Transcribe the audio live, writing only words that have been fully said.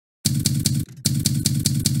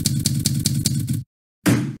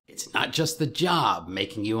It's not just the job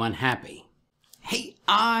making you unhappy. Hey,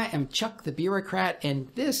 I am Chuck the Bureaucrat, and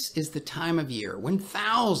this is the time of year when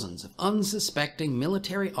thousands of unsuspecting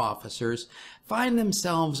military officers find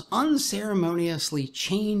themselves unceremoniously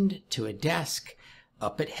chained to a desk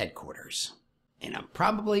up at headquarters. And I'm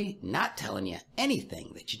probably not telling you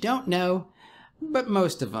anything that you don't know, but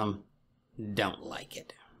most of them don't like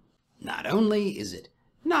it. Not only is it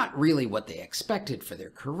not really what they expected for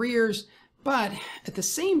their careers, but at the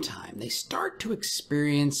same time, they start to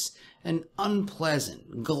experience an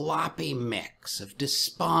unpleasant, gloppy mix of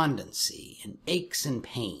despondency and aches and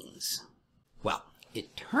pains. Well,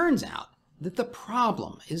 it turns out that the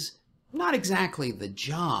problem is not exactly the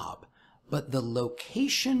job, but the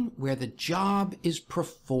location where the job is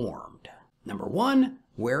performed. Number one,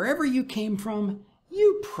 wherever you came from,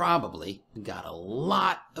 you probably got a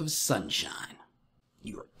lot of sunshine.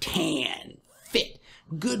 You're tan, fit,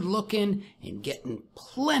 good looking, and getting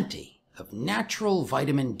plenty of natural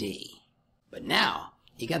vitamin D. But now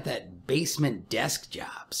you got that basement desk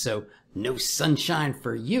job, so no sunshine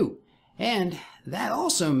for you. And that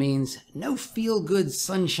also means no feel-good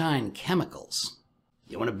sunshine chemicals.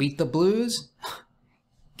 You want to beat the blues?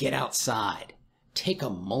 Get outside. Take a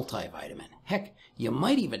multivitamin. Heck, you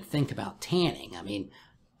might even think about tanning. I mean,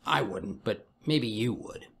 I wouldn't, but maybe you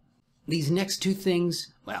would. These next two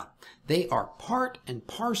things, well, they are part and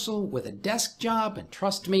parcel with a desk job, and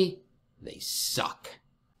trust me, they suck.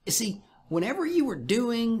 You see, whenever you were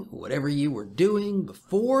doing whatever you were doing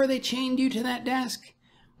before they chained you to that desk,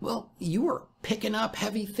 well, you were picking up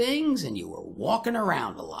heavy things and you were walking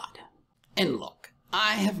around a lot. And look,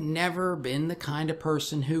 I have never been the kind of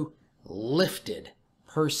person who lifted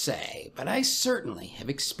per se, but I certainly have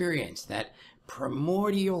experienced that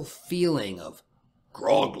primordial feeling of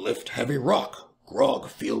grog lift heavy rock, grog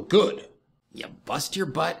feel good. You bust your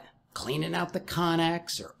butt cleaning out the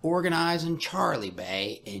Connex or organizing Charlie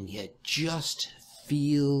Bay, and you just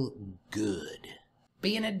feel good.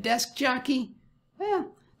 Being a desk jockey,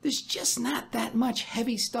 well, there's just not that much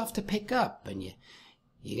heavy stuff to pick up, and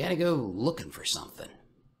you gotta go looking for something.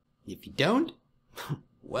 If you don't,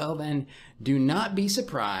 well then, do not be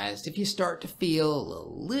surprised if you start to feel a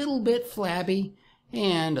little bit flabby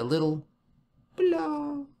and a little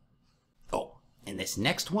blah. Oh, and this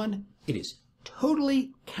next one, it is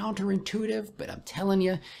totally counterintuitive, but I'm telling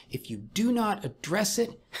you, if you do not address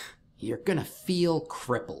it, you're gonna feel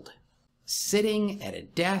crippled. Sitting at a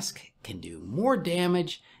desk can do more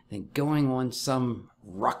damage than going on some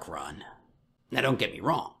ruck run. Now don't get me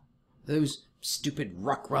wrong, those stupid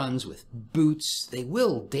ruck runs with boots, they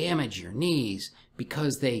will damage your knees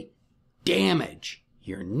because they damage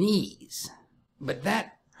your knees. But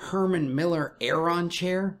that Herman Miller Aeron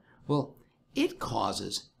chair, well, it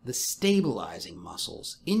causes the stabilizing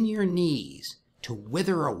muscles in your knees to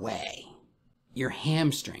wither away. Your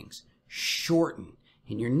hamstrings shorten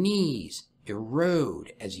and your knees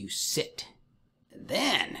erode as you sit.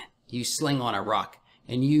 Then you sling on a ruck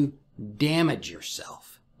and you damage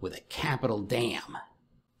yourself with a capital damn.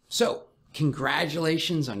 So,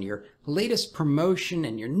 congratulations on your latest promotion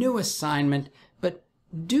and your new assignment, but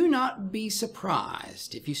do not be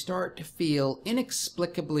surprised if you start to feel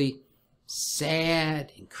inexplicably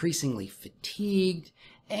sad, increasingly fatigued,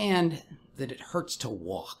 and that it hurts to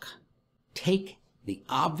walk. Take the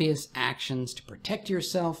obvious actions to protect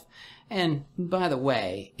yourself, and by the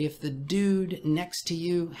way, if the dude next to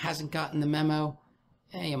you hasn't gotten the memo,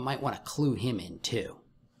 you might want to clue him in too.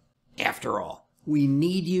 After all, we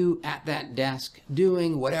need you at that desk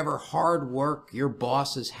doing whatever hard work your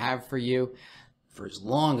bosses have for you for as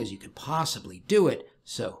long as you can possibly do it,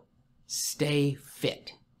 so stay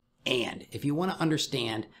fit. And if you want to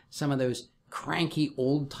understand some of those cranky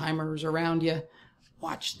old-timers around you,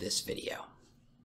 watch this video.